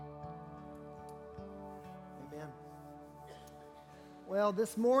Well,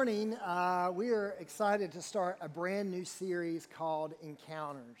 this morning we are excited to start a brand new series called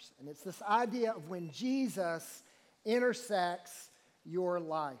Encounters. And it's this idea of when Jesus intersects your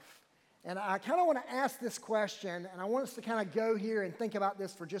life. And I kind of want to ask this question, and I want us to kind of go here and think about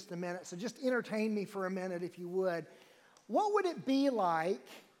this for just a minute. So just entertain me for a minute, if you would. What would it be like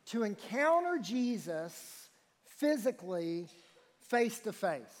to encounter Jesus physically, face to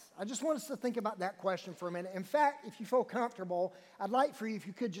face? I just want us to think about that question for a minute. In fact, if you feel comfortable, I'd like for you, if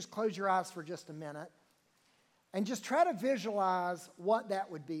you could, just close your eyes for just a minute and just try to visualize what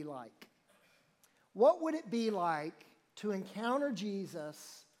that would be like. What would it be like to encounter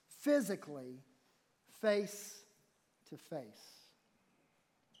Jesus physically, face to face?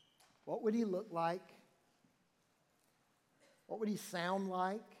 What would he look like? What would he sound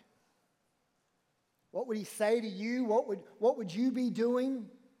like? What would he say to you? What would you be doing?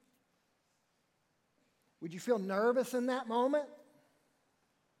 Would you feel nervous in that moment?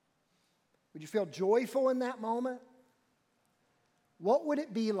 Would you feel joyful in that moment? What would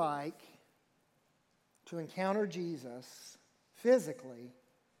it be like to encounter Jesus physically,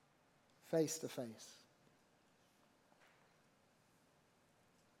 face to face?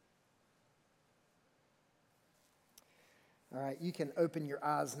 All right, you can open your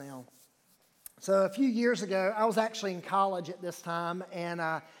eyes now. So a few years ago, I was actually in college at this time, and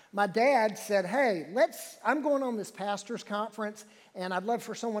my dad said, hey, I'm going on this pastor's conference, and I'd love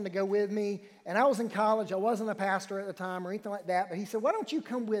for someone to go with me. And I was in college. I wasn't a pastor at the time or anything like that, but he said, why don't you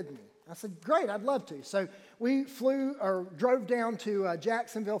come with me? I said, great, I'd love to. So we drove down to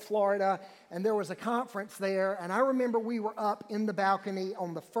Jacksonville, Florida, and there was a conference there, and I remember we were up in the balcony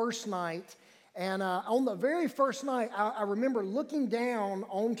on the first night. And on the very first night, I remember looking down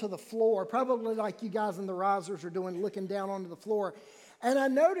onto the floor, probably like you guys in the risers are doing, looking down onto the floor. And I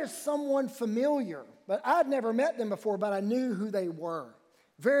noticed someone familiar, but I'd never met them before, but I knew who they were.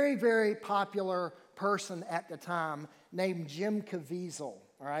 Very, very popular person at the time named Jim Caviezel. All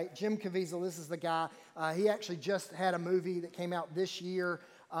right, Jim Caviezel, this is the guy. He actually just had a movie that came out this year.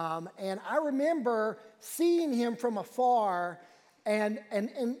 And I remember seeing him from afar. And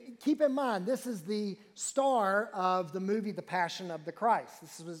keep in mind, this is the star of the movie The Passion of the Christ.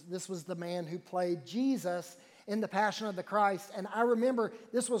 This was the man who played Jesus in The Passion of the Christ. And I remember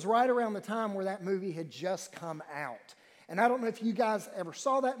this was right around the time where that movie had just come out. And I don't know if you guys ever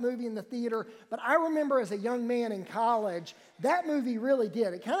saw that movie in the theater, but I remember as a young man in college, that movie really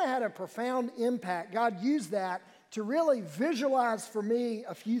did. It kind of had a profound impact. God used that to really visualize for me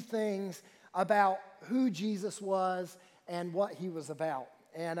a few things about who Jesus was and what he was about.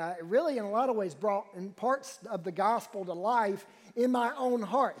 And it really, in a lot of ways, brought in parts of the gospel to life in my own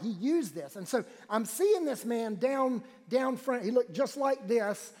heart. He used this. And so I'm seeing this man down front. He looked just like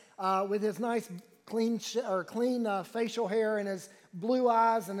this with his nice clean facial hair and his blue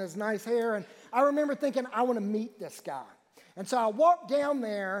eyes and his nice hair. And I remember thinking, I want to meet this guy. And so I walked down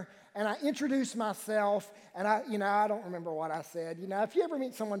there and I introduced myself. And I don't remember what I said. If you ever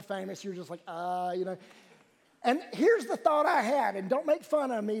meet someone famous, you're just like, And here's the thought I had, and don't make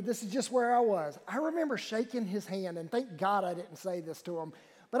fun of me, this is just where I was. I remember shaking his hand, and thank God I didn't say this to him,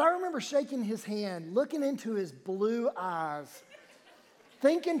 but I remember shaking his hand, looking into his blue eyes,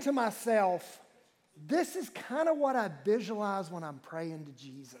 thinking to myself, this is kind of what I visualize when I'm praying to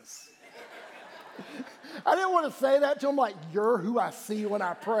Jesus. I didn't want to say that to him like, you're who I see when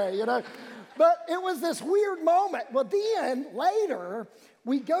I pray, But it was this weird moment. Well, then, later,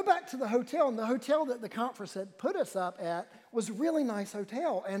 we go back to the hotel, and the hotel that the conference had put us up at was a really nice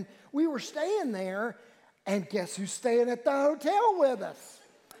hotel. And we were staying there, and guess who's staying at the hotel with us?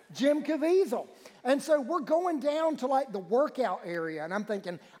 Jim Caviezel. And so we're going down to like the workout area, and I'm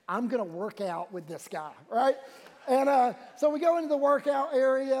thinking, I'm going to work out with this guy, right? And so we go into the workout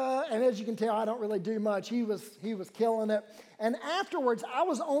area, and as you can tell, I don't really do much. He was killing it. And afterwards, I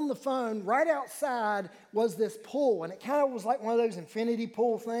was on the phone. Right outside was this pool, and it kind of was like one of those infinity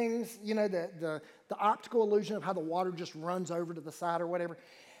pool things, the optical illusion of how the water just runs over to the side or whatever.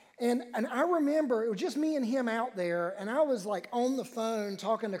 And I remember it was just me and him out there, and I was like on the phone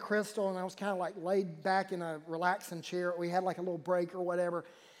talking to Crystal, and I was kind of like laid back in a relaxing chair. We had like a little break or whatever.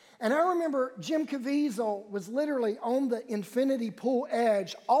 And I remember Jim Caviezel was literally on the infinity pool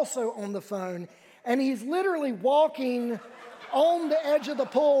edge, also on the phone, and he's literally walking on the edge of the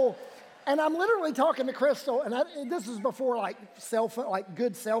pool, and I'm literally talking to Crystal, and this was before like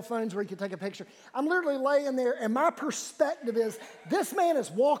good cell phones where you could take a picture. I'm literally laying there, and my perspective is this man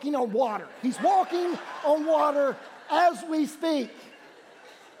is walking on water. He's walking on water as we speak.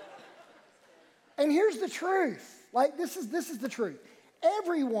 And here's the truth. Like this is the truth.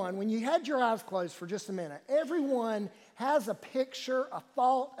 everyone, when you had your eyes closed for just a minute, everyone has a picture, a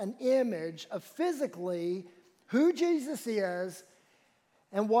thought, an image of physically who Jesus is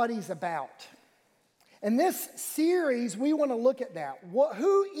and what he's about. In this series, we want to look at that.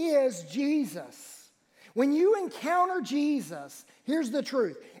 Who is Jesus? When you encounter Jesus, here's the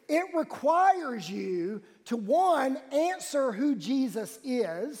truth. It requires you to, one, answer who Jesus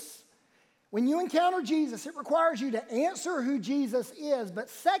is. When you encounter Jesus, it requires you to answer who Jesus is. But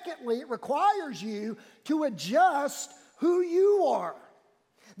secondly, it requires you to adjust who you are.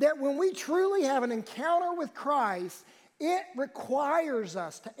 That when we truly have an encounter with Christ, it requires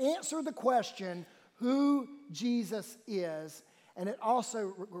us to answer the question, who Jesus is, and it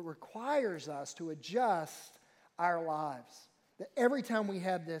also requires us to adjust our lives. That every time we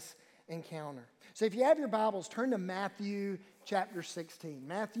have this encounter. So if you have your Bibles, turn to Matthew chapter 16.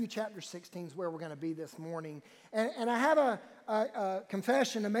 Matthew chapter 16 is where we're going to be this morning. And I have a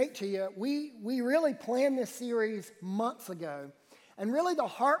confession to make to you. We really planned this series months ago. And really the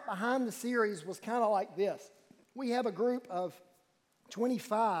heart behind the series was kind of like this. We have a group of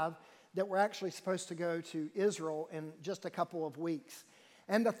 25 that we're actually supposed to go to Israel in just a couple of weeks.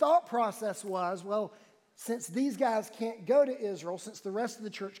 And the thought process was, well, since these guys can't go to Israel, since the rest of the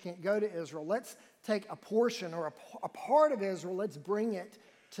church can't go to Israel, let's take a portion or a part of Israel, let's bring it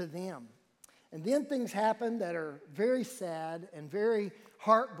to them. And then things happened that are very sad and very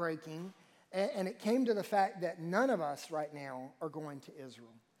heartbreaking, and it came to the fact that none of us right now are going to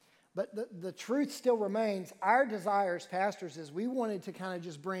Israel. But the truth still remains, our desire as pastors is we wanted to kind of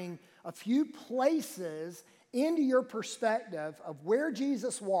just bring a few places into your perspective of where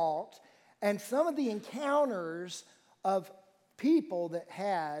Jesus walked and some of the encounters of people that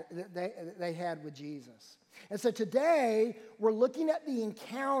they had with Jesus. And so today, we're looking at the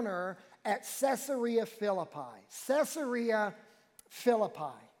encounter at Caesarea Philippi. Caesarea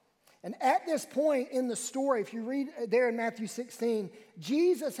Philippi. And at this point in the story, if you read there in Matthew 16,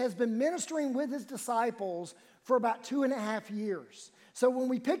 Jesus has been ministering with his disciples for about 2.5 years. So when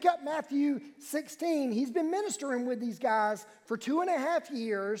we pick up Matthew 16, he's been ministering with these guys for 2.5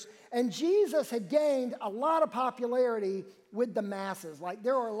 years, and Jesus had gained a lot of popularity with the masses. Like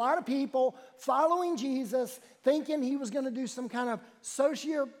there were a lot of people following Jesus, thinking he was going to do some kind of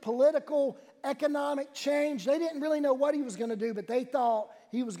socio-political, economic change. They didn't really know what he was going to do, but they thought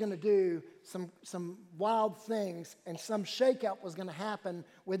he was going to do some wild things, and some shakeup was going to happen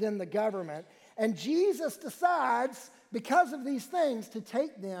within the government. And Jesus decides, because of these things, to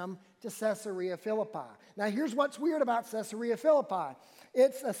take them to Caesarea Philippi. Now, here's what's weird about Caesarea Philippi.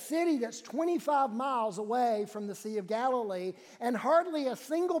 It's a city that's 25 miles away from the Sea of Galilee, and hardly a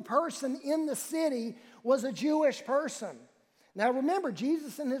single person in the city was a Jewish person. Now remember,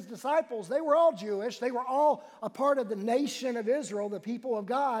 Jesus and his disciples, they were all Jewish. They were all a part of the nation of Israel, the people of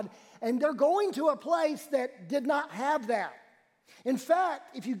God. And they're going to a place that did not have that. In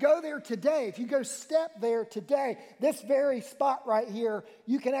fact, if you go there today, if you go step there today, this very spot right here,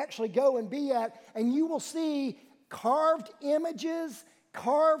 you can actually go and be at, and you will see carved images,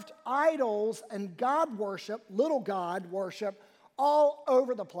 carved idols, and God worship, little God worship, all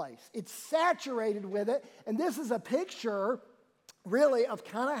over the place. It's saturated with it, and this is a picture really of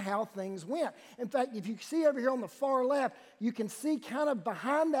kind of how things went. In fact, if you see over here on the far left, you can see kind of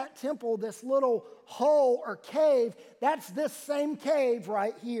behind that temple this little hole or cave. That's this same cave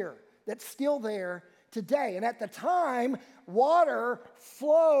right here that's still there today. And at the time, water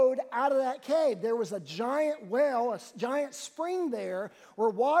flowed out of that cave. There was a giant well, a giant spring there where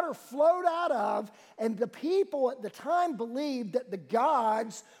water flowed out of, and the people at the time believed that the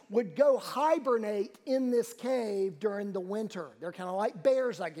gods would go hibernate in this cave during the winter. They're kind of like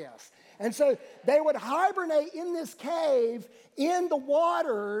bears, I guess. And so they would hibernate in this cave in the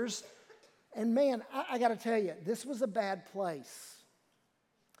waters. And man, I got to tell you, this was a bad place.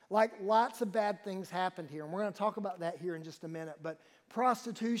 Like lots of bad things happened here. And we're going to talk about that here in just a minute. But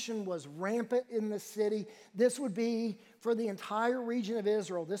prostitution was rampant in the city. This would be for the entire region of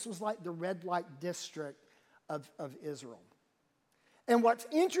Israel. This was like the red light district of Israel. And what's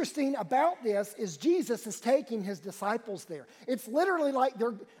interesting about this is Jesus is taking his disciples there. It's literally like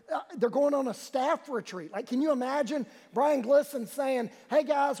they're going on a staff retreat. Like, can you imagine Brian Glisson saying, hey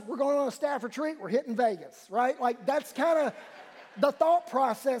guys, we're going on a staff retreat, we're hitting Vegas, right? Like that's kind of the thought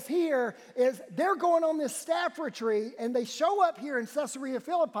process here is they're going on this staff retreat, and they show up here in Caesarea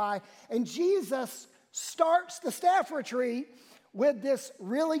Philippi, and Jesus starts the staff retreat with this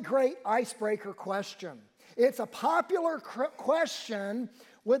really great icebreaker question. It's a popular question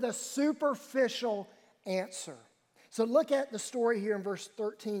with a superficial answer. So look at the story here in verse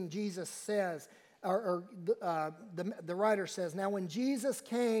 13. Jesus says, The writer says, now when Jesus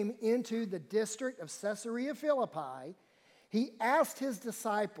came into the district of Caesarea Philippi, he asked his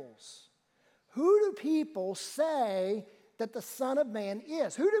disciples, who do people say that the Son of Man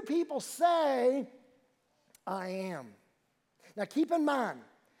is? Who do people say I am? Now keep in mind,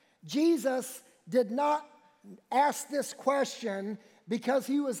 Jesus did not ask this question because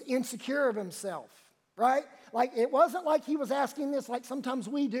he was insecure of himself, right? Like, it wasn't like he was asking this like sometimes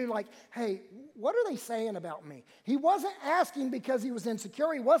we do, like, hey, what are they saying about me? He wasn't asking because he was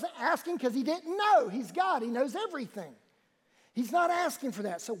insecure. He wasn't asking because he didn't know. He's God. He knows everything. He's not asking for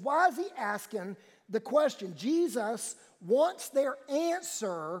that. So why is he asking the question? Jesus wants their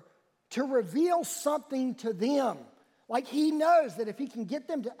answer to reveal something to them. Like, he knows that if he can get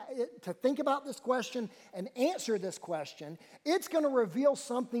them to think about this question and answer this question, it's going to reveal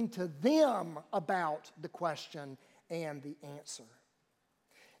something to them about the question and the answer.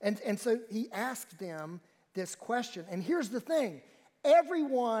 And so he asked them this question. And here's the thing.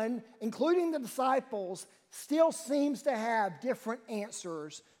 Everyone, including the disciples, still seems to have different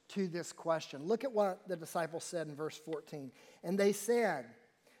answers to this question. Look at what the disciples said in verse 14. And they said,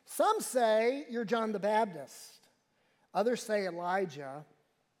 some say you're John the Baptist. Others say Elijah,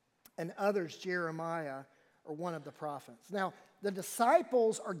 and others Jeremiah or one of the prophets. Now, the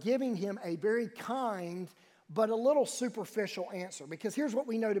disciples are giving him a very kind but a little superficial answer, because here's what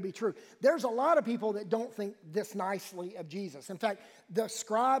we know to be true. There's a lot of people that don't think this nicely of Jesus. In fact, the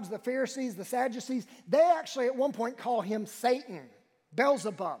scribes, the Pharisees, the Sadducees, they actually at one point call him Satan,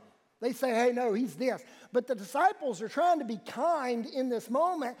 Beelzebub. They say, hey, no, he's this. But the disciples are trying to be kind in this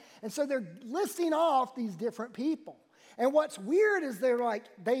moment, and so they're listing off these different people. And what's weird is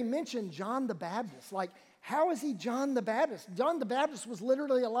they mention John the Baptist. Like, how is he John the Baptist? John the Baptist was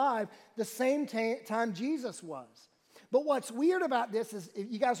literally alive the same time Jesus was. But what's weird about this is,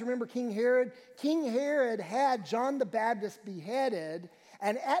 if you guys remember King Herod? King Herod had John the Baptist beheaded,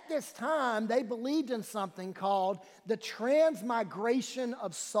 and at this time, they believed in something called the transmigration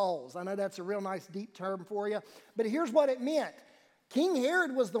of souls. I know that's a real nice deep term for you, but here's what it meant. King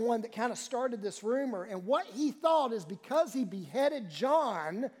Herod was the one that kind of started this rumor, and what he thought is because he beheaded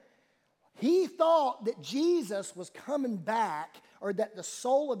John, he thought that Jesus was coming back, or that the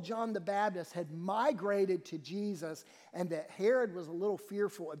soul of John the Baptist had migrated to Jesus, and that Herod was a little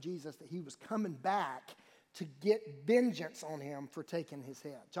fearful of Jesus, that he was coming back to get vengeance on him for taking his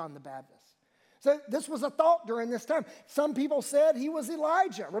head, John the Baptist. So this was a thought during this time. Some people said he was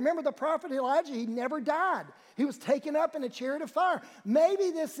Elijah. Remember the prophet Elijah? He never died. He was taken up in a chariot of fire. Maybe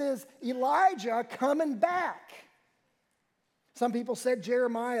this is Elijah coming back. Some people said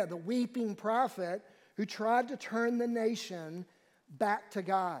Jeremiah, the weeping prophet who tried to turn the nation back to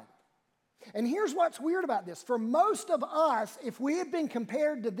God. And here's what's weird about this. For most of us, if we had been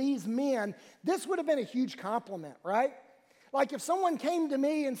compared to these men, this would have been a huge compliment, right? Like if someone came to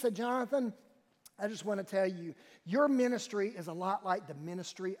me and said, Jonathan, I just want to tell you, your ministry is a lot like the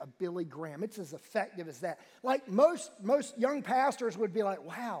ministry of Billy Graham. It's as effective as that. Like most young pastors would be like,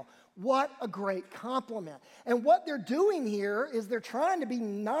 wow, what a great compliment. And what they're doing here is they're trying to be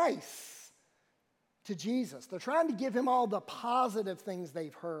nice to Jesus. They're trying to give him all the positive things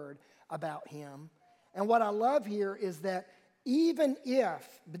they've heard about him. And what I love here is that even if,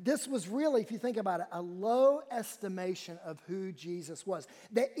 but this was really, if you think about it, a low estimation of who Jesus was.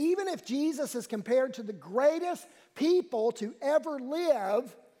 That even if Jesus is compared to the greatest people to ever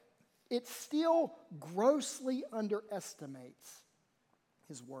live, it still grossly underestimates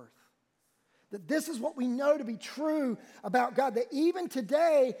his worth. That this is what we know to be true about God. That even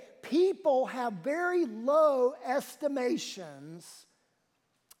today, people have very low estimations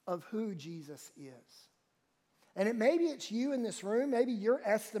of who Jesus is. And maybe it's you in this room. Maybe your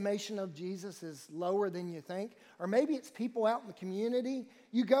estimation of Jesus is lower than you think. Or maybe it's people out in the community.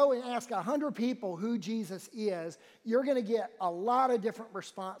 You go and ask 100 people who Jesus is. You're going to get a lot of different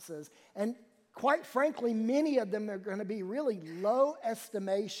responses. And quite frankly, many of them are going to be really low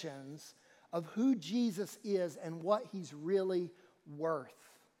estimations of who Jesus is and what he's really worth.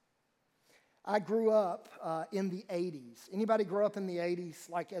 I grew up in the 80s. Anybody grow up in the 80s,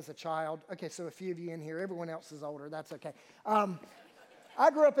 like as a child? Okay, so a few of you in here. Everyone else is older. That's okay.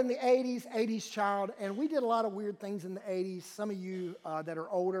 I grew up in the 80s child, and we did a lot of weird things in the 80s. Some of you that are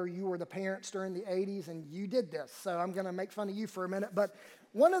older, you were the parents during the 80s, and you did this. So I'm going to make fun of you for a minute. But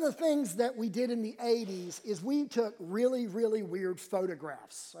one of the things that we did in the 80s is we took really, really weird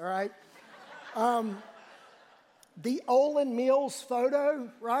photographs, all right? The Olin Mills photo,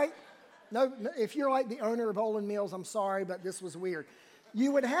 right? No, if you're like the owner of Olin Mills, I'm sorry, but this was weird.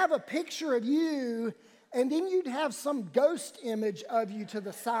 You would have a picture of you, and then you'd have some ghost image of you to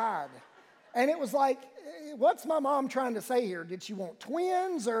the side. And it was like, what's my mom trying to say here? Did she want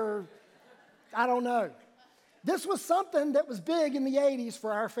twins or I don't know. This was something that was big in the 80s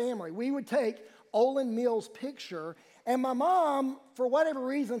for our family. We would take Olin Mills' picture, and my mom, for whatever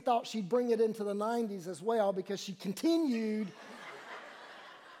reason, thought she'd bring it into the 90s as well because she continued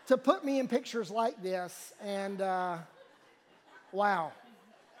to put me in pictures like this, and wow.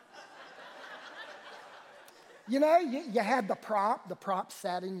 You know, you had the prop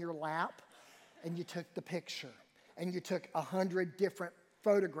sat in your lap, and you took the picture, and you took 100 different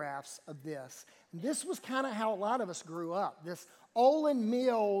photographs of this. And this was kind of how a lot of us grew up. This Olin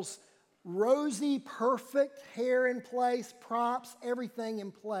Mills, rosy, perfect hair in place, props, everything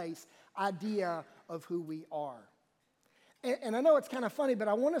in place, idea of who we are. And I know it's kind of funny, but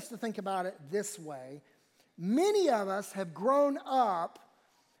I want us to think about it this way. Many of us have grown up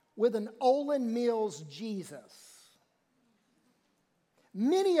with an Olin Mills Jesus.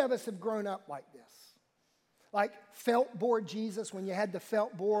 Many of us have grown up like this. Like felt board Jesus, when you had the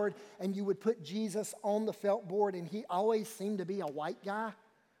felt board and you would put Jesus on the felt board and he always seemed to be a white guy.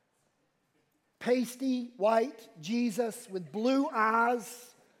 Pasty, white Jesus with blue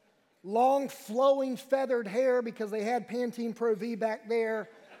eyes, long flowing feathered hair because they had Pantene Pro V back there,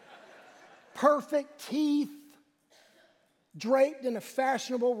 perfect teeth, draped in a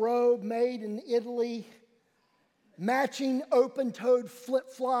fashionable robe made in Italy, matching open-toed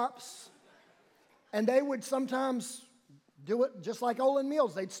flip-flops. And they would sometimes do it just like Olin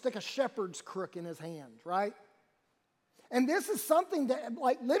Mills. They'd stick a shepherd's crook in his hand, right? And this is something that,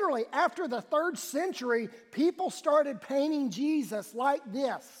 like literally after the 3rd century, people started painting Jesus like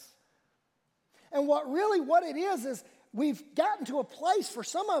this. And what it is we've gotten to a place for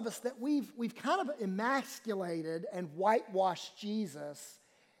some of us that we've kind of emasculated and whitewashed Jesus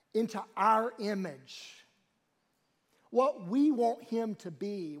into our image. What we want him to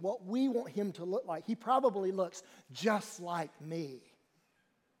be, what we want him to look like. He probably looks just like me.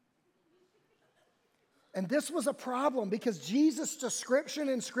 And this was a problem because Jesus' description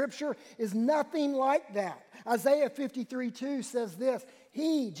in Scripture is nothing like that. Isaiah 53:2 says this,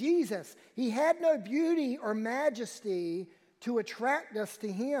 Jesus, he had no beauty or majesty to attract us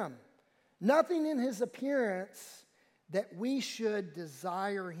to him. Nothing in his appearance that we should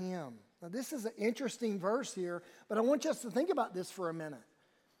desire him. Now, this is an interesting verse here, but I want us to think about this for a minute.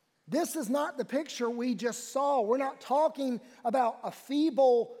 This is not the picture we just saw. We're not talking about a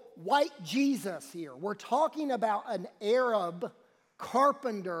feeble white Jesus here. We're talking about an Arab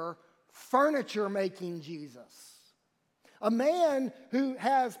carpenter, furniture-making Jesus. A man who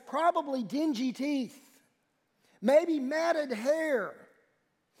has probably dingy teeth, maybe matted hair,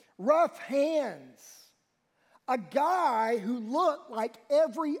 rough hands. A guy who looked like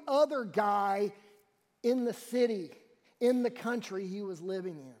every other guy in the city, in the country he was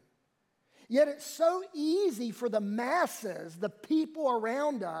living in. Yet it's so easy for the masses, the people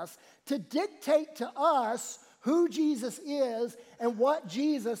around us, to dictate to us who Jesus is and what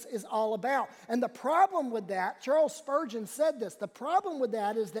Jesus is all about. And the problem with that, Charles Spurgeon said this, the problem with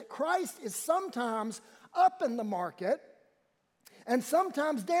that is that Christ is sometimes up in the market and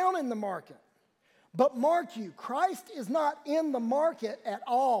sometimes down in the market. But mark you, Christ is not in the market at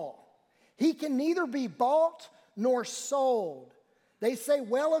all. He can neither be bought nor sold. They say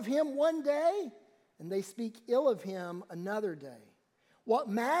well of him one day, and they speak ill of him another day. What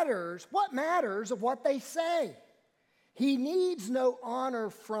matters of what they say? He needs no honor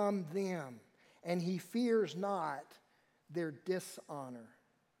from them, and he fears not their dishonor.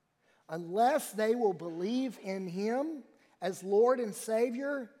 Unless they will believe in him as Lord and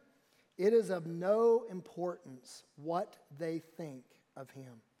Savior, it is of no importance what they think of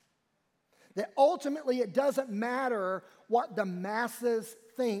him. That ultimately it doesn't matter what the masses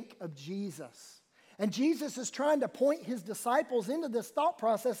think of Jesus. And Jesus is trying to point his disciples into this thought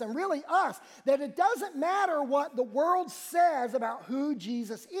process, and really us, that it doesn't matter what the world says about who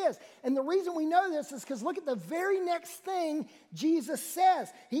Jesus is. And the reason we know this is because look at the very next thing Jesus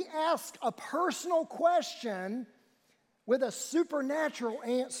says. He asks a personal question with a supernatural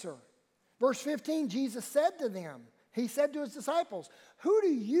answer. Verse 15, Jesus said to them, he said to his disciples, who do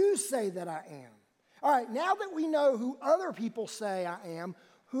you say that I am? All right, now that we know who other people say I am,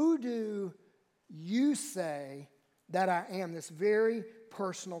 who do you say that I am? This very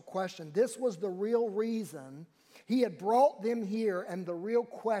personal question. This was the real reason he had brought them here and the real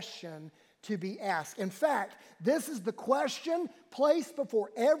question to be asked. In fact, this is the question placed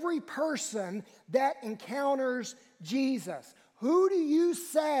before every person that encounters Jesus. Who do you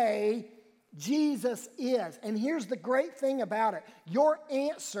say Jesus is? And here's the great thing about it. Your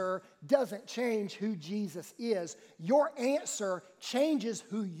answer doesn't change who Jesus is. Your answer changes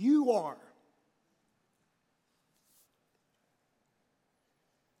who you are.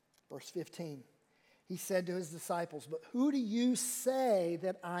 Verse 15, he said to his disciples, "But who do you say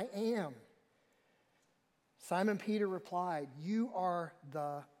that I am?" Simon Peter replied, "You are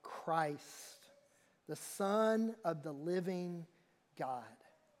the Christ, the Son of the living God."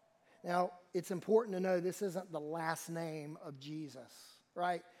 Now, it's important to know this isn't the last name of Jesus,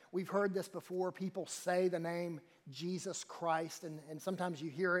 right? We've heard this before. People say the name Jesus Christ, and sometimes you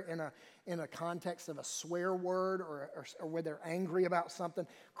hear it in a context of a swear word or where they're angry about something.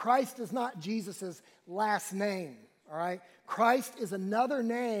 Christ is not Jesus' last name, all right? Christ is another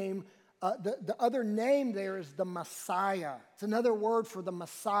name. The other name there is the Messiah. It's another word for the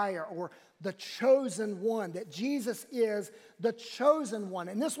Messiah or the chosen one, that Jesus is the chosen one.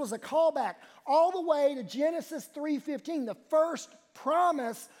 And this was a callback all the way to Genesis 3:15, the first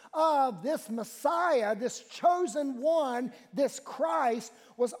promise of this Messiah, this chosen one, this Christ,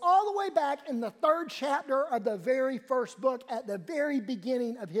 was all the way back in the 3rd chapter of the very first book at the very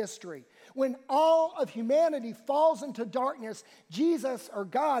beginning of history. When all of humanity falls into darkness, Jesus, or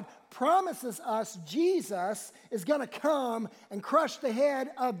God, promises us Jesus is going to come and crush the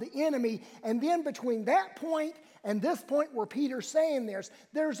head of the enemy. And then between that point and this point where Peter's saying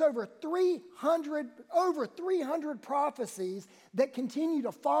there's over 300 prophecies that continue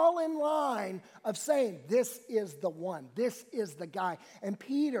to fall in line of saying this is the one, this is the guy. And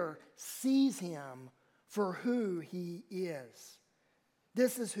Peter sees him for who he is.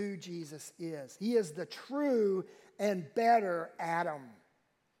 This is who Jesus is. He is the true and better Adam,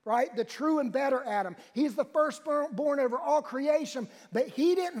 right? The true and better Adam. He's the firstborn over all creation, but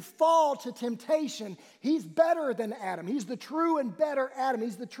he didn't fall to temptation. He's better than Adam. He's the true and better Adam.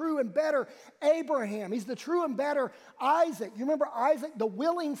 He's the true and better Abraham. He's the true and better Isaac. You remember Isaac, the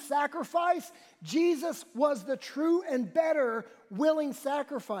willing sacrifice? Jesus was the true and better willing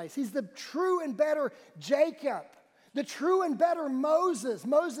sacrifice. He's the true and better Jacob. The true and better Moses.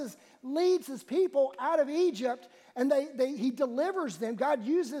 Moses leads his people out of Egypt, and he delivers them. God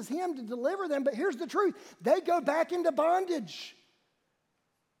uses him to deliver them, but here's the truth. They go back into bondage.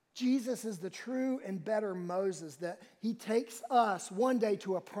 Jesus is the true and better Moses, that he takes us one day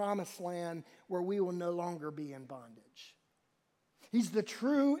to a promised land where we will no longer be in bondage. He's the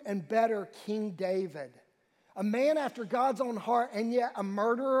true and better King David, a man after God's own heart, and yet a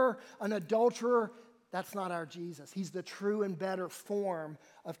murderer, an adulterer. That's not our Jesus. He's the true and better form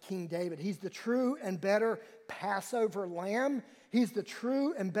of King David. He's the true and better Passover lamb. He's the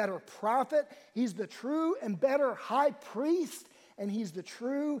true and better prophet. He's the true and better high priest. And he's the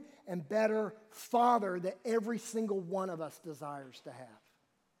true and better father that every single one of us desires to have.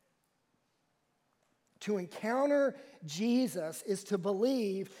 To encounter Jesus is to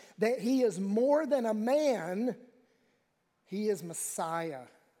believe that he is more than a man. He is Messiah,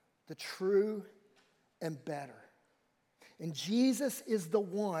 the true and better. And Jesus is the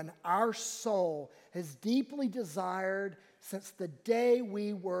one our soul has deeply desired since the day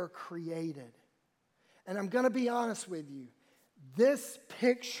we were created. And I'm going to be honest with you, this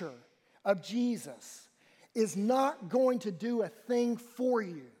picture of Jesus is not going to do a thing for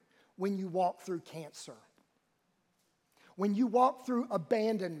you when you walk through cancer, when you walk through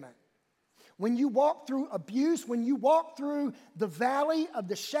abandonment, when you walk through abuse, when you walk through the valley of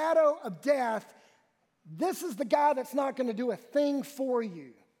the shadow of death. This is the guy that's not going to do a thing for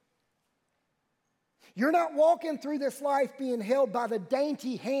you. You're not walking through this life being held by the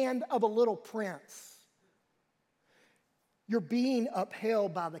dainty hand of a little prince. You're being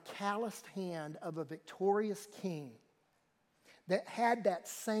upheld by the calloused hand of a victorious king that had that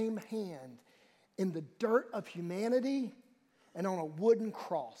same hand in the dirt of humanity and on a wooden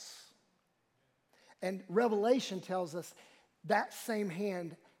cross. And Revelation tells us that same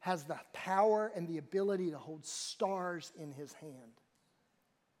hand has the power and the ability to hold stars in his hand.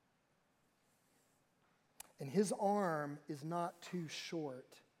 And his arm is not too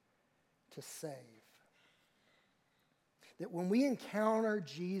short to save. That when we encounter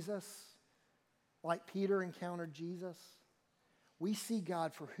Jesus, like Peter encountered Jesus, we see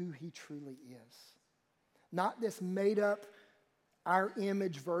God for who he truly is. Not this made up, our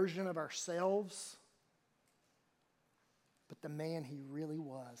image version of ourselves, but the man he really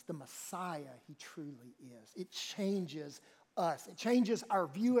was, the Messiah he truly is. It changes us. It changes our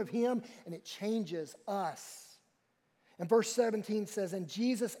view of him, and it changes us. And verse 17 says, "And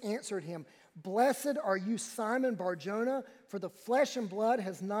Jesus answered him, 'Blessed are you, Simon Bar-Jonah, for the flesh and blood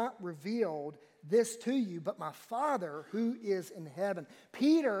has not revealed this to you, but my Father who is in heaven.'"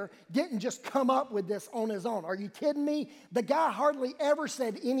 Peter didn't just come up with this on his own. Are you kidding me? The guy hardly ever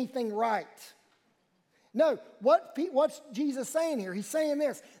said anything right. No, what's Jesus saying here? He's saying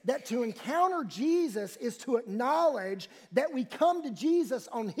this, that to encounter Jesus is to acknowledge that we come to Jesus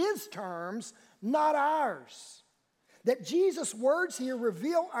on his terms, not ours. That Jesus' words here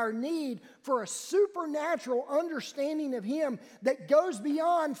reveal our need for a supernatural understanding of him that goes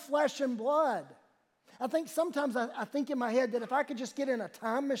beyond flesh and blood. I think sometimes I think in my head that if I could just get in a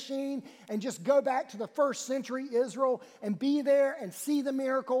time machine and just go back to the first century Israel and be there and see the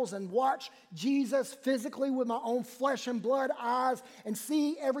miracles and watch Jesus physically with my own flesh and blood eyes and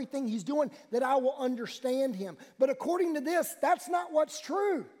see everything he's doing, that I will understand him. But according to this, that's not what's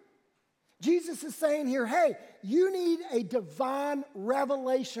true. Jesus is saying here, hey, you need a divine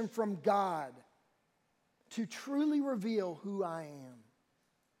revelation from God to truly reveal who I am.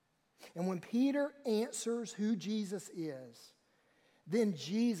 And when Peter answers who Jesus is, then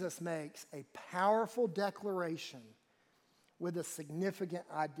Jesus makes a powerful declaration with a significant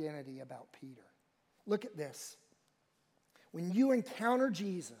identity about Peter. Look at this. When you encounter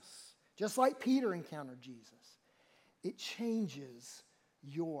Jesus, just like Peter encountered Jesus, it changes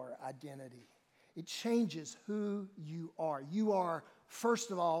your identity. It changes who you are. You are,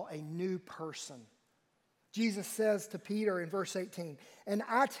 first of all, a new person. Jesus says to Peter in verse 18, and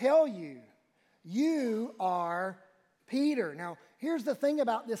I tell you, you are Peter. Now, here's the thing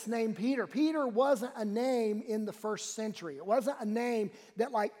about this name Peter. Peter wasn't a name in the first century. It wasn't a name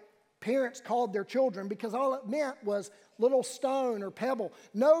that like parents called their children because all it meant was little stone or pebble.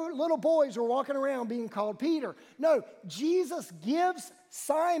 No little boys were walking around being called Peter. No, Jesus gives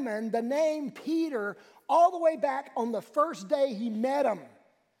Simon the name Peter all the way back on the first day he met him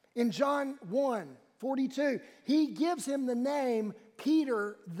in John 1:42. He gives him the name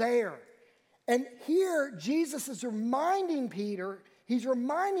Peter there. And here Jesus is reminding Peter, he's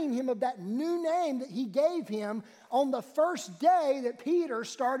reminding him of that new name that he gave him on the first day that Peter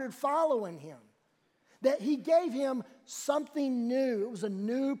started following him. That he gave him something new. It was a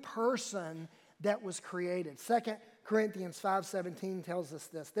new person that was created. 2 Corinthians 5:17 tells us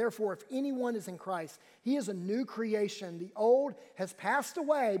this. Therefore, if anyone is in Christ, he is a new creation. The old has passed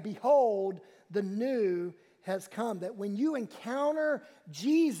away. Behold, the new has come. That when you encounter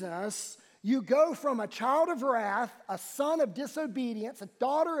Jesus, you go from a child of wrath, a son of disobedience, a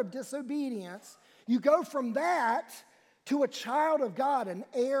daughter of disobedience. You go from that to a child of God, an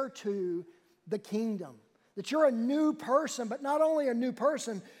heir to the kingdom. That you're a new person, but not only a new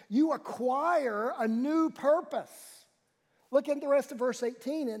person, you acquire a new purpose. Look at the rest of verse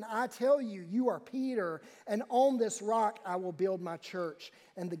 18. And I tell you, you are Peter, and on this rock I will build my church,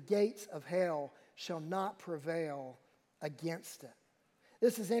 and the gates of hell shall not prevail against it.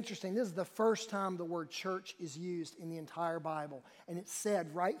 This is interesting. This is the first time the word church is used in the entire Bible. And it's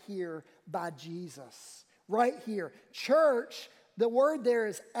said right here by Jesus. Right here. Church, the word there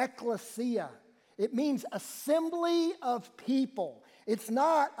is ecclesia. It means assembly of people. It's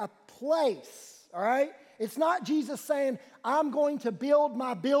not a place, all right? It's not Jesus saying, I'm going to build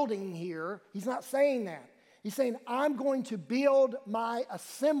my building here. He's not saying that. He's saying, I'm going to build my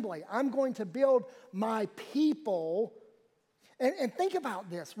assembly. I'm going to build my people. And think about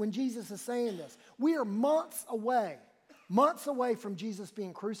this when Jesus is saying this. We are months away from Jesus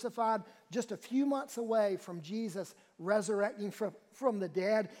being crucified, just a few months away from Jesus resurrecting from the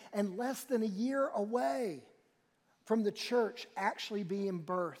dead, and less than a year away from the church actually being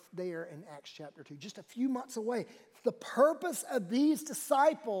birthed there in Acts chapter 2. Just a few months away. The purpose of these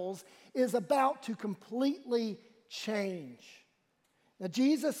disciples is about to completely change. Now,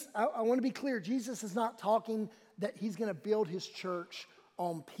 Jesus, I want to be clear, Jesus is not talking that he's going to build his church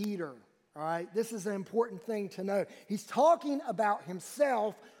on Peter, all right? This is an important thing to know. He's talking about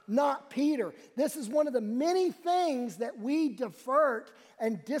himself, not Peter. This is one of the many things that we divert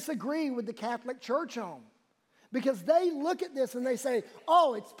and disagree with the Catholic Church on. Because they look at this and they say,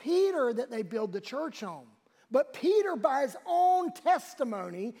 oh, it's Peter that they build the church on. But Peter, by his own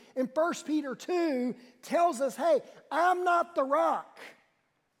testimony in 1 Peter 2, tells us, hey, I'm not the rock.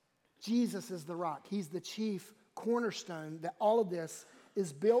 Jesus is the rock. He's the chief cornerstone that all of this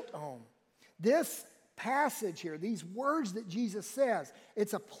is built on. This passage here, these words that Jesus says,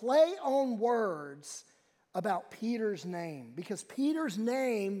 it's a play on words about Peter's name. Because Peter's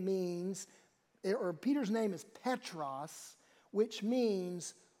name is Petros, which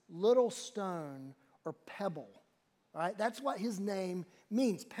means little stone or pebble. All right, that's what his name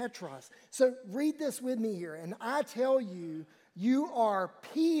means, Petros. So read this with me here. And I tell you, you are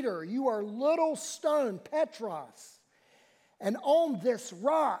Peter, you are little stone, Petros. And on this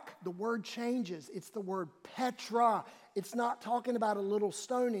rock, the word changes. It's the word Petra. It's not talking about a little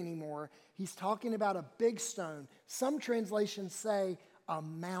stone anymore. He's talking about a big stone. Some translations say a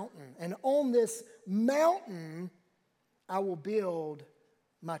mountain. And on this mountain, I will build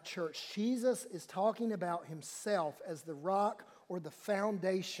my church. Jesus is talking about himself as the rock or the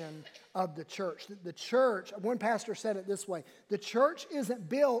foundation of the church. The church, one pastor said it this way, the church isn't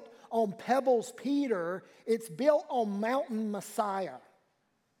built on Pebbles Peter, it's built on Mountain Messiah.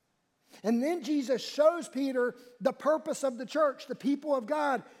 And then Jesus shows Peter the purpose of the church, the people of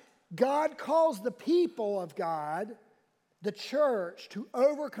God. God calls the people of God, the church, to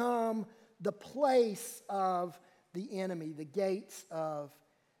overcome the place of the enemy, the gates of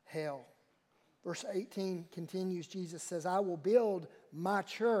hell. Verse 18 continues, Jesus says, I will build my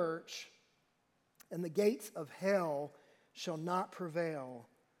church, and the gates of hell shall not prevail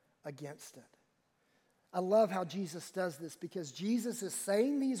against it. I love how Jesus does this because Jesus is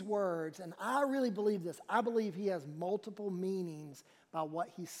saying these words, and I really believe this. I believe he has multiple meanings by what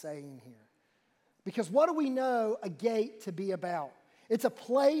he's saying here. Because what do we know a gate to be about? It's a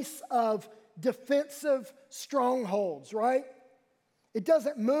place of defensive strongholds, right? It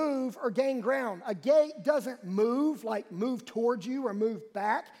doesn't move or gain ground. A gate doesn't move, like move towards you or move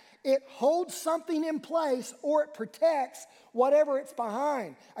back. It holds something in place or it protects whatever it's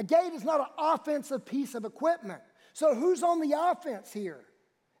behind. A gate is not an offensive piece of equipment. So who's on the offense here?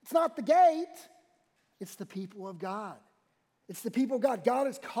 It's not the gate. It's the people of God. It's the people of God. God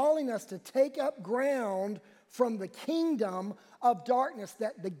is calling us to take up ground from the kingdom of darkness,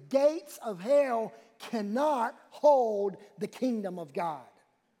 that the gates of hell cannot hold the kingdom of God.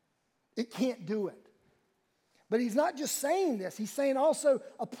 It can't do it. But he's not just saying this. He's saying also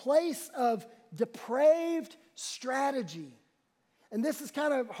a place of depraved strategy. And this is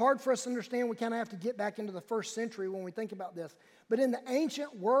kind of hard for us to understand. We kind of have to get back into the first century when we think about this. But in the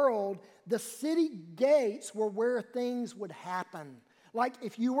ancient world, the city gates were where things would happen. Like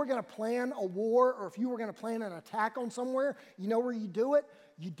if you were going to plan a war or if you were going to plan an attack on somewhere, you know where you do it?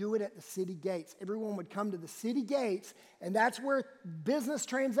 You do it at the city gates. Everyone would come to the city gates, and that's where business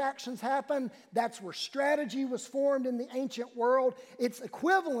transactions happen. That's where strategy was formed in the ancient world. It's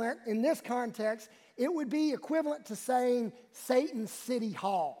equivalent, in this context, it would be equivalent to saying Satan's city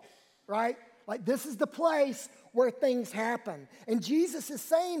hall, right? Like this is the place where things happen. And Jesus is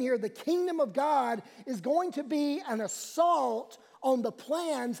saying here the kingdom of God is going to be an assault on the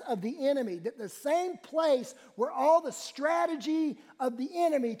plans of the enemy. That the same place where all the strategy of the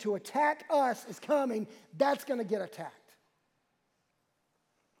enemy to attack us is coming, that's going to get attacked.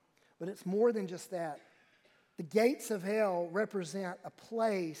 But it's more than just that. The gates of hell represent a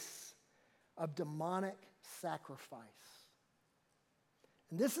place of demonic sacrifice.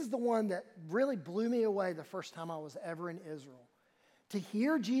 And this is the one that really blew me away the first time I was ever in Israel. To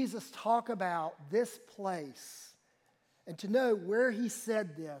hear Jesus talk about this place and to know where he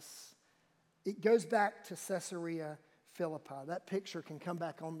said this, it goes back to Caesarea Philippi. That picture can come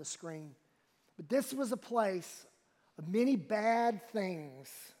back on the screen. But this was a place of many bad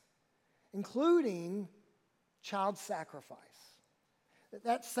things, including child sacrifice.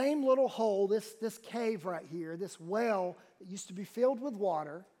 That same little hole, this cave right here, this well that used to be filled with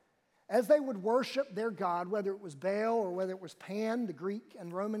water, as they would worship their god, whether it was Baal or whether it was Pan, the Greek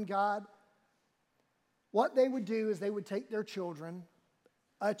and Roman god, what they would do is they would take their children,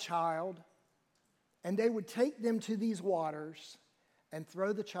 a child, and they would take them to these waters and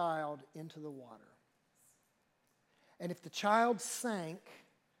throw the child into the water. And if the child sank,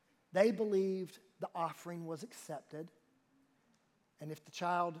 they believed the offering was accepted. And if the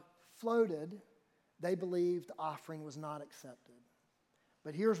child floated, they believed the offering was not accepted.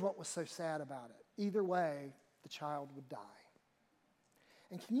 But here's what was so sad about it. Either way, the child would die.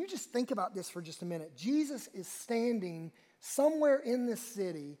 And can you just think about this for just a minute? Jesus is standing somewhere in this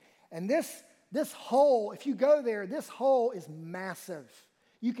city, and this hole, if you go there, this hole is massive.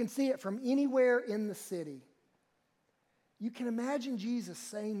 You can see it from anywhere in the city. You can imagine Jesus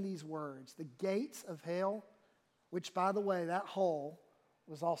saying these words, the gates of hell, which, by the way, that hole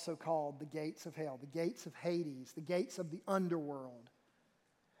was also called the gates of hell, the gates of Hades, the gates of the underworld.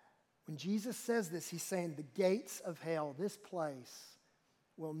 When Jesus says this, he's saying the gates of hell, this place,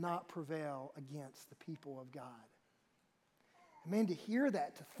 will not prevail against the people of God. Man, to hear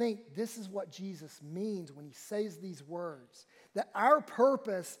that, to think this is what Jesus means when he says these words, that our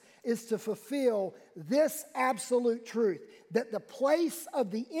purpose is to fulfill this absolute truth, that the place of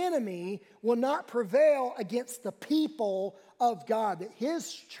the enemy will not prevail against the people of God, that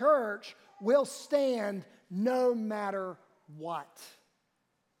his church will stand no matter what.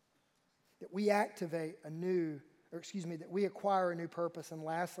 That we activate that we acquire a new purpose, and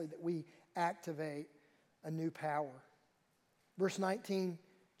lastly, that we activate a new power. Verse 19,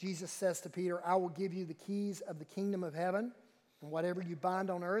 Jesus says to Peter, I will give you the keys of the kingdom of heaven. And whatever you bind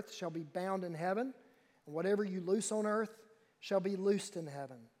on earth shall be bound in heaven, and whatever you loose on earth shall be loosed in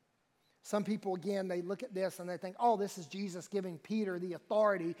heaven. Some people, again, they look at this and they think, oh, this is Jesus giving Peter the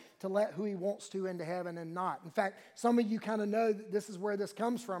authority to let who he wants to into heaven and not. In fact, some of you kind of know that this is where this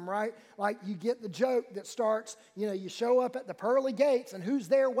comes from, right? Like you get the joke that starts, you show up at the pearly gates and who's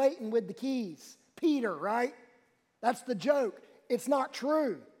there waiting with the keys? Peter, right? That's the joke. It's not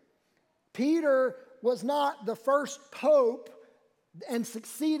true. Peter was not the first pope and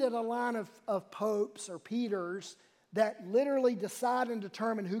succeeded a line of popes or Peters that literally decide and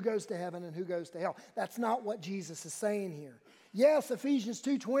determine who goes to heaven and who goes to hell. That's not what Jesus is saying here. Yes, Ephesians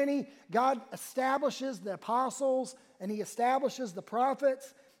 2:20, God establishes the apostles and he establishes the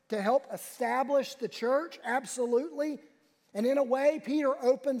prophets to help establish the church, absolutely. And in a way, Peter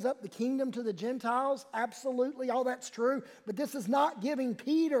opens up the kingdom to the Gentiles, absolutely, all that's true. But this is not giving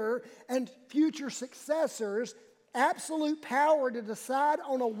Peter and future successors absolute power to decide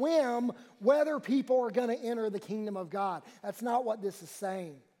on a whim whether people are going to enter the kingdom of God. That's not what this is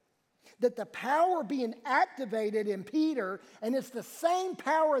saying. That the power being activated in Peter, and it's the same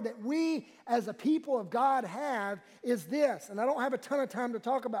power that we as a people of God have, is this. And I don't have a ton of time to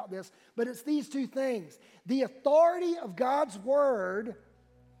talk about this, but it's these two things. The authority of God's word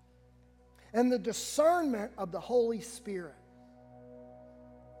and the discernment of the Holy Spirit.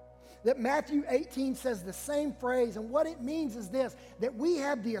 That Matthew 18 says the same phrase, and what it means is this, that we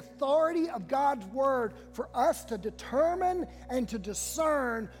have the authority of God's word for us to determine and to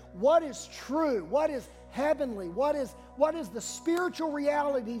discern what is true, what is heavenly, what is the spiritual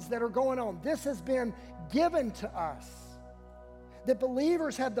realities that are going on. This has been given to us. That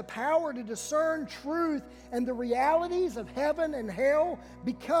believers have the power to discern truth and the realities of heaven and hell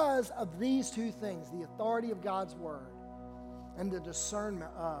because of these two things, the authority of God's word and the discernment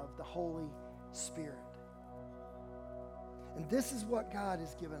of the Holy Spirit. And this is what God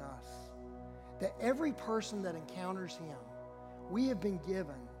has given us. That every person that encounters him, we have been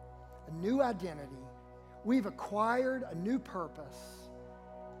given a new identity. We've acquired a new purpose.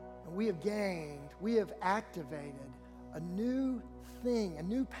 And we have activated a new thing, a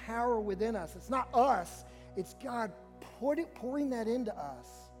new power within us. It's not us, it's God pouring that into us.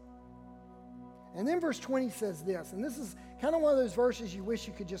 And then verse 20 says this, and this is kind of one of those verses you wish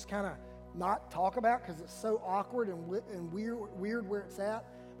you could just kind of not talk about because it's so awkward and weird where it's at,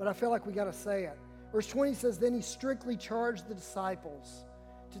 but I feel like we got to say it. Verse 20 says, then he strictly charged the disciples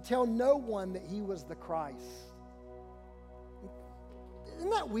to tell no one that he was the Christ. Isn't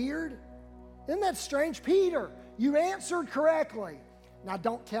that weird? Isn't that strange? Peter, you answered correctly. Now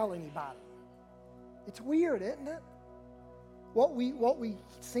don't tell anybody. It's weird, isn't it? What we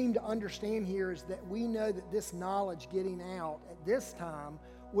seem to understand here is that we know that this knowledge getting out at this time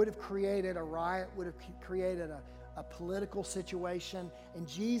would have created a riot, would have created a political situation. And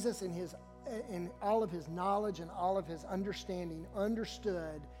Jesus, in all of his knowledge and all of his understanding,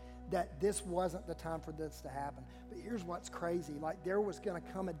 understood that this wasn't the time for this to happen. But here's what's crazy. Like there was going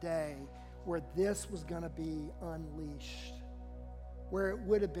to come a day where this was going to be unleashed, where it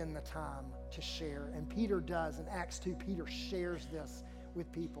would have been the time to share. And Peter does. In Acts 2, Peter shares this with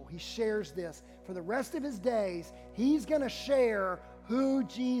people. He shares this. For the rest of his days, he's going to share who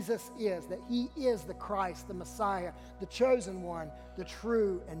Jesus is, that he is the Christ, the Messiah, the chosen one, the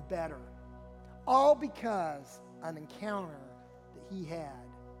true and better. All because an encounter that he had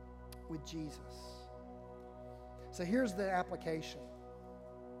with Jesus. So here's the application.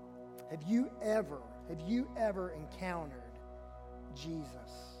 Have you ever encountered Jesus?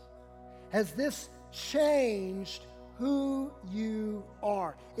 Has this changed who you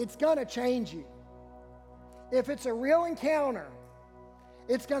are? It's going to change you. If it's a real encounter,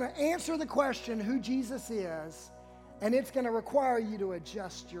 it's going to answer the question who Jesus is, and it's going to require you to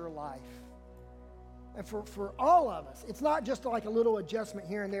adjust your life. And for all of us, it's not just like a little adjustment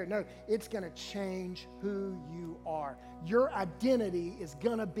here and there. No, it's going to change who you are. Your identity is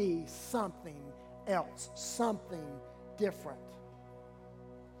going to be something else, something different.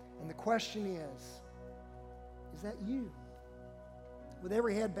 And the question is that you? With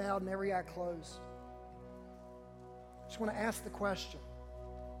every head bowed and every eye closed, I just want to ask the question,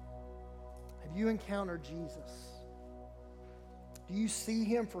 have you encountered Jesus? Do you see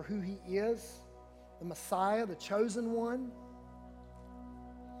him for who he is? The Messiah, the chosen one?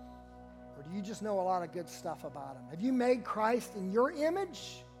 Or do you just know a lot of good stuff about him? Have you made Christ in your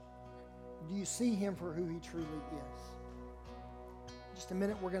image? Or do you see him for who he truly is? In just a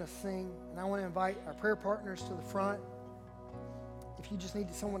minute, we're going to sing, and I want to invite our prayer partners to the front. If you just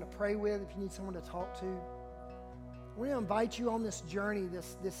need someone to pray with, if you need someone to talk to, I want to invite you on this journey,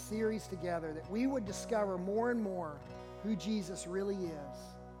 this series together, that we would discover more and more who Jesus really is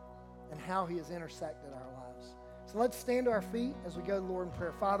and how he has intersected our lives. So let's stand to our feet as we go to the Lord in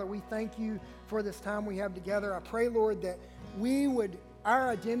prayer. Father, we thank you for this time we have together. I pray, Lord, that our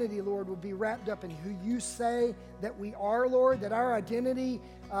identity, Lord, would be wrapped up in who you say that we are, Lord, that our identity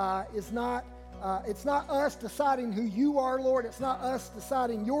is not, it's not us deciding who you are, Lord. It's not us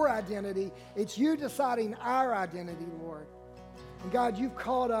deciding your identity. It's you deciding our identity, Lord. And God, you've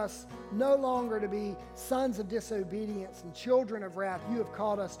called us no longer to be sons of disobedience and children of wrath. You have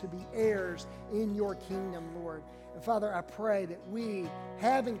called us to be heirs in your kingdom, Lord. And Father, I pray that we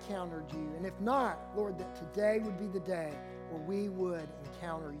have encountered you. And if not, Lord, that today would be the day where we would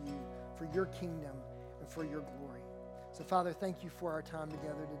encounter you for your kingdom and for your glory. So, Father, thank you for our time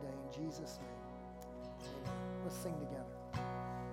together today. In Jesus' name, amen. Let's sing together.